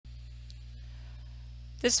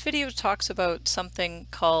This video talks about something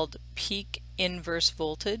called peak inverse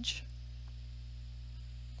voltage.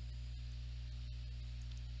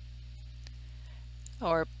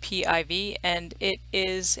 Or PIV, and it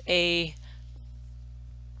is the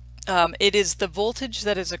voltage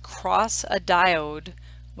that is across a diode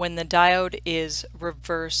when the diode is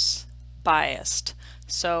reverse biased.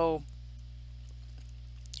 So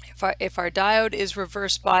if our diode is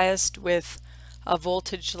reverse biased with a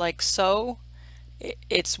voltage like so,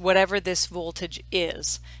 it's whatever this voltage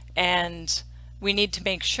is, and we need to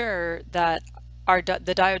make sure that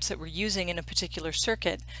the diodes that we're using in a particular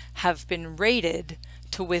circuit have been rated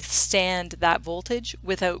to withstand that voltage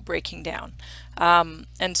without breaking down.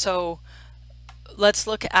 And so let's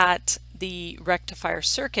look at the rectifier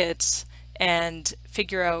circuits and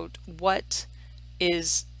figure out what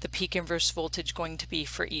is the peak inverse voltage going to be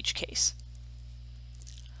for each case.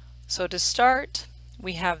 So to start,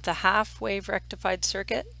 we have the half wave rectified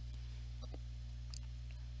circuit.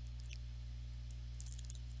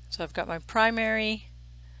 So I've got my primary,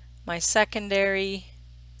 my secondary,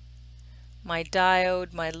 my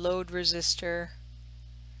diode, my load resistor,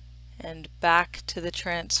 and back to the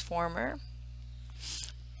transformer.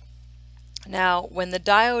 Now, when the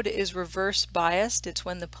diode is reverse biased, it's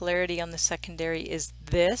when the polarity on the secondary is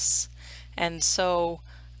this, and so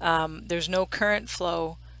there's no current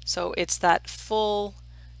flow, so it's that full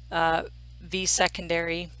V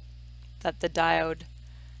secondary that the diode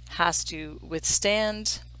has to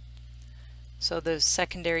withstand, so the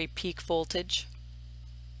secondary peak voltage.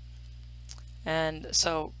 And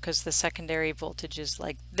so, because the secondary voltage is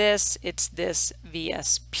like this, it's this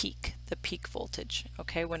VS peak, the peak voltage,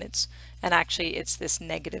 okay, and actually it's this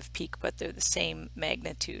negative peak, but they're the same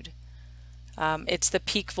magnitude. It's the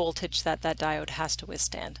peak voltage that diode has to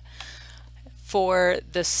withstand. For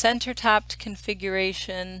the center tapped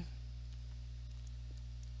configuration,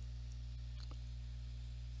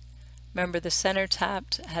 remember the center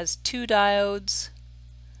tapped has two diodes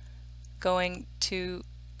going to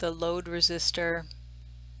the load resistor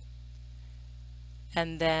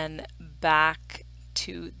and then back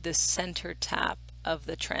to the center tap of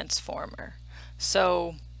the transformer.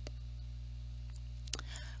 So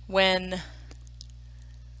when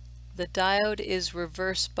the diode is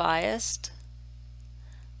reverse biased,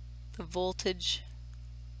 the voltage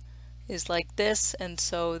is like this, and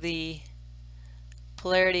so the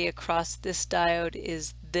polarity across this diode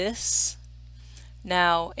is this.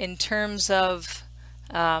 Now, in terms of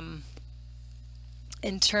a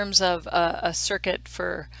circuit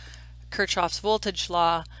for Kirchhoff's voltage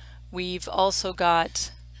law, we've also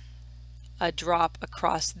got a drop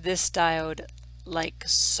across this diode like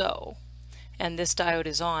so, and this diode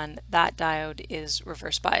is on, that diode is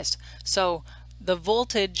reverse biased. So the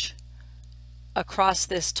voltage across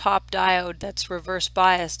this top diode that's reverse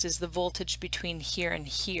biased is the voltage between here and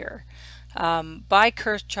here. By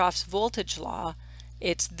Kirchhoff's voltage law,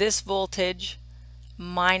 it's this voltage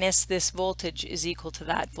minus this voltage is equal to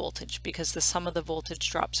that voltage, because the sum of the voltage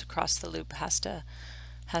drops across the loop has to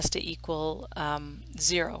equal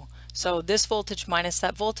 0. So this voltage minus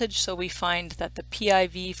that voltage, so we find that the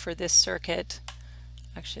PIV for this circuit,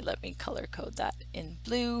 actually let me color code that in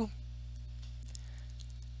blue.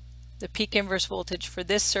 The peak inverse voltage for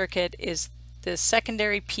this circuit is the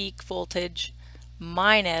secondary peak voltage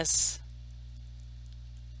minus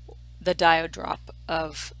the diode drop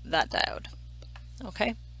of that diode.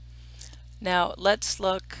 Okay, now let's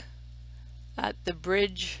look at the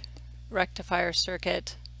bridge rectifier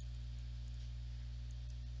circuit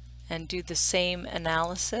and do the same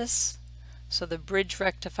analysis. So the bridge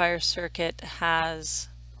rectifier circuit has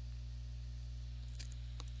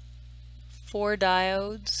 4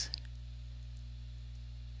 diodes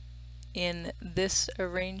in this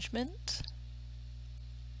arrangement.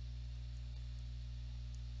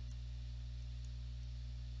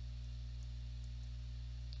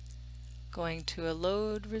 Going to a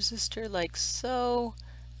load resistor like so,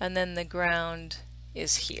 and then the ground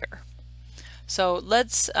is here. So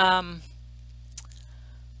let's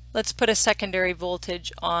put a secondary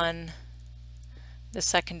voltage on the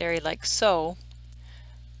secondary like so.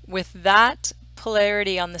 With that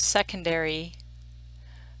polarity on the secondary,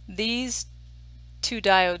 these two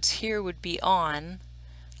diodes here would be on,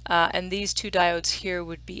 and these two diodes here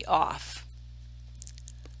would be off.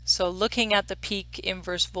 So looking at the peak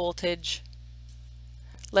inverse voltage,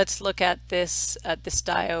 let's look at this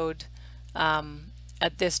diode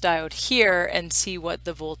here and see what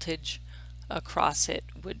the voltage across it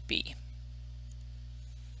would be.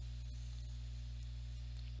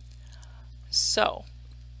 So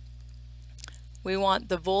we want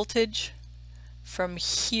the voltage from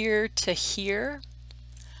here to here,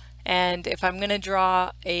 And if I'm going to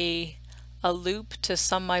draw a loop to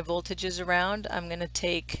sum my voltages around, I'm going to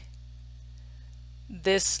take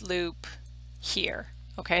this loop here.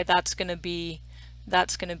 Okay, that's going to be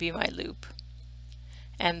my loop.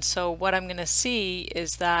 And so what I'm going to see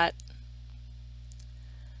is that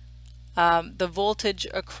the voltage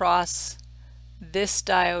across this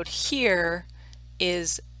diode here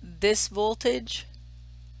is this voltage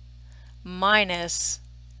minus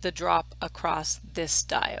the drop across this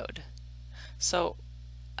diode. So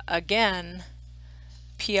again,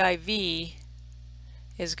 PIV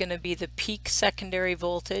is going to be the peak secondary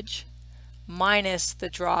voltage minus the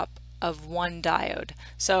drop of one diode.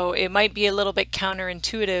 So it might be a little bit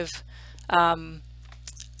counterintuitive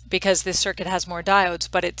because this circuit has more diodes,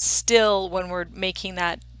 but it's still, when we're making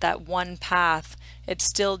that one path, it's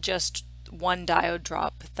still just one diode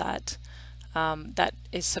drop that that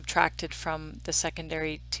is subtracted from the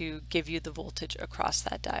secondary to give you the voltage across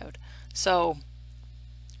that diode. So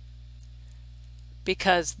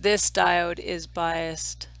because this diode is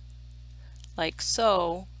biased like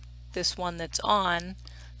so, this one that's on,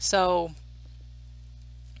 so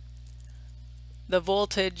the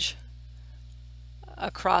voltage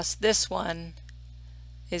across this one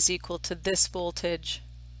is equal to this voltage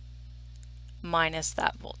minus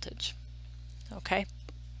that voltage. Okay?